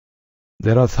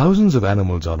There are thousands of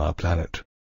animals on our planet.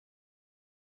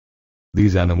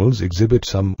 These animals exhibit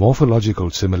some morphological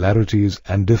similarities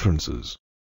and differences.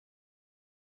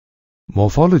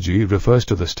 Morphology refers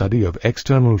to the study of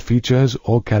external features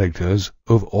or characters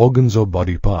of organs or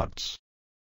body parts.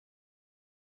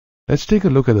 Let's take a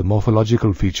look at the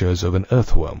morphological features of an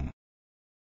earthworm.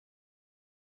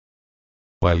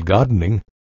 While gardening,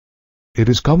 it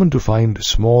is common to find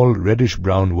small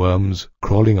reddish-brown worms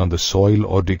crawling on the soil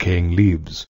or decaying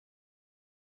leaves.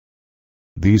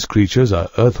 These creatures are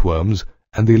earthworms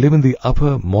and they live in the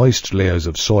upper moist layers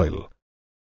of soil.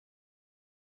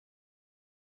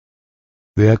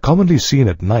 They are commonly seen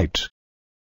at night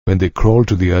when they crawl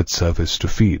to the earth's surface to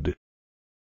feed.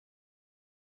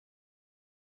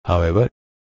 However,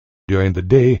 during the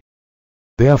day,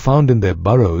 they are found in their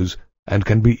burrows and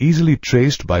can be easily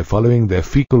traced by following their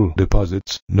fecal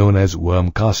deposits known as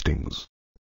worm castings.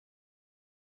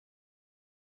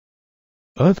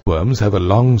 Earthworms have a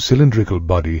long cylindrical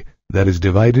body that is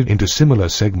divided into similar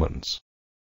segments.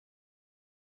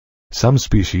 Some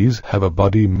species have a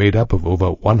body made up of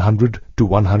over 100 to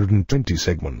 120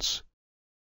 segments.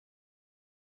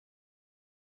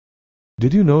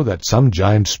 Did you know that some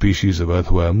giant species of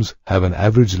earthworms have an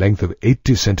average length of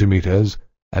 80 centimeters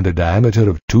and a diameter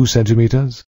of 2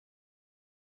 centimeters?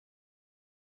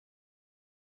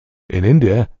 In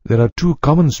India, there are two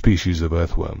common species of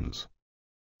earthworms,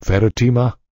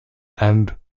 Ferrotima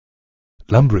and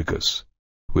Lumbricus,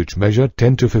 which measure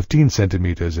 10 to 15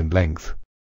 centimeters in length.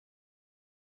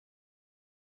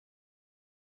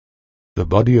 The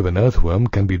body of an earthworm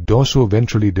can be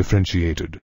dorso-ventrally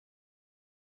differentiated.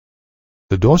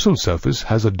 The dorsal surface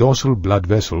has a dorsal blood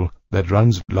vessel that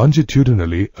runs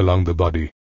longitudinally along the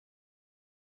body,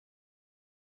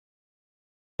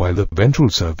 while the ventral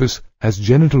surface has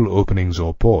genital openings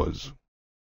or pores.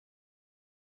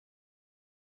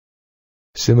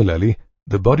 Similarly,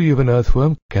 the body of an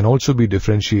earthworm can also be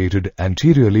differentiated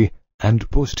anteriorly and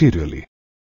posteriorly.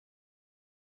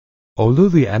 Although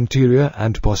the anterior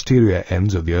and posterior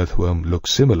ends of the earthworm look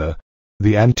similar,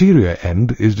 the anterior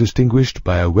end is distinguished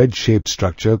by a wedge-shaped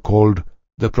structure called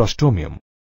the prostomium.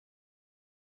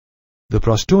 The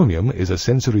prostomium is a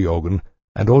sensory organ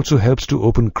and also helps to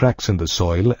open cracks in the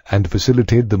soil and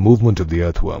facilitate the movement of the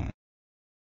earthworm.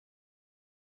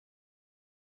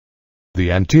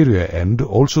 The anterior end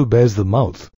also bears the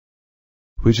mouth,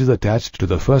 which is attached to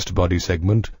the first body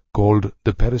segment called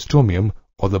the peristomium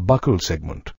or the buccal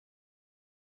segment.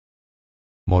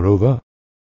 Moreover,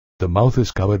 the mouth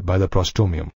is covered by the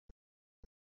prostomium.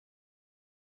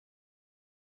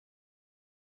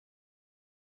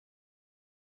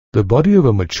 The body of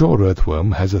a mature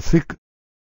earthworm has a thick,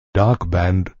 dark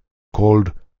band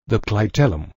called the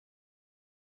clitellum.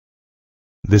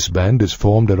 This band is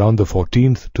formed around the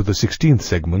 14th to the 16th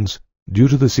segments due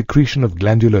to the secretion of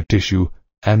glandular tissue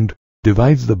and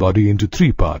divides the body into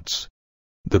three parts: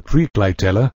 the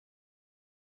preclitella,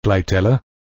 clitella,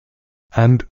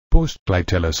 and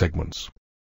postclitellar segments.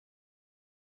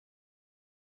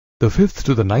 The 5th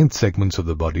to the 9th segments of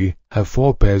the body have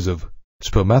 4 pairs of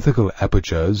spermatical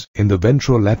apertures in the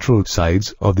ventrolateral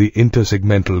sides of the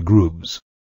intersegmental grooves.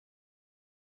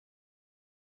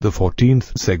 The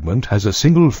 14th segment has a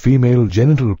single female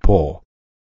genital pore,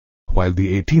 while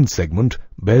the 18th segment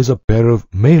bears a pair of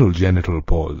male genital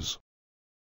pores.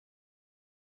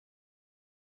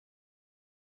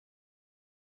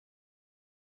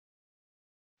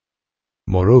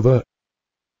 Moreover,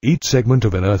 each segment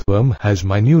of an earthworm has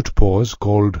minute pores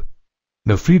called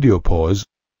nephridiopores.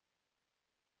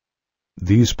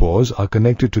 These pores are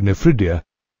connected to nephridia,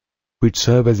 which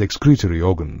serve as excretory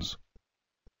organs.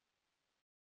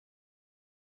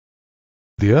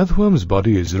 The earthworm's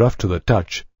body is rough to the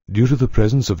touch due to the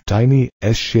presence of tiny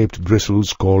S-shaped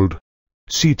bristles called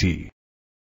setae,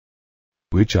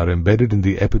 which are embedded in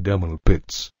the epidermal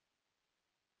pits.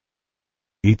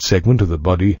 Each segment of the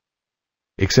body,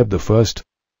 except the first,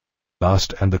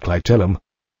 last and the clitellum,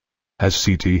 has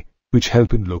setae which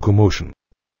help in locomotion.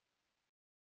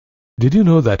 Did you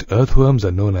know that earthworms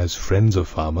are known as friends of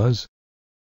farmers?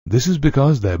 This is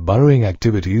because their burrowing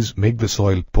activities make the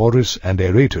soil porous and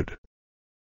aerated,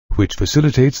 which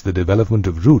facilitates the development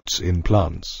of roots in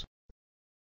plants.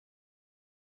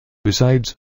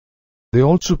 Besides, they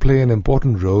also play an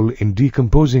important role in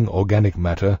decomposing organic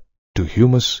matter to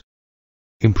humus,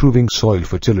 improving soil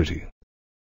fertility.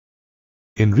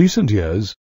 In recent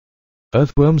years,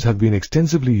 earthworms have been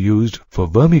extensively used for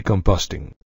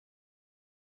vermicomposting.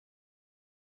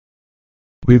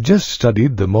 We've just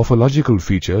studied the morphological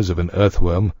features of an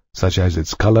earthworm, such as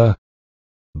its color,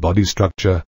 body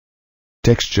structure,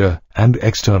 texture, and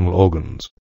external organs.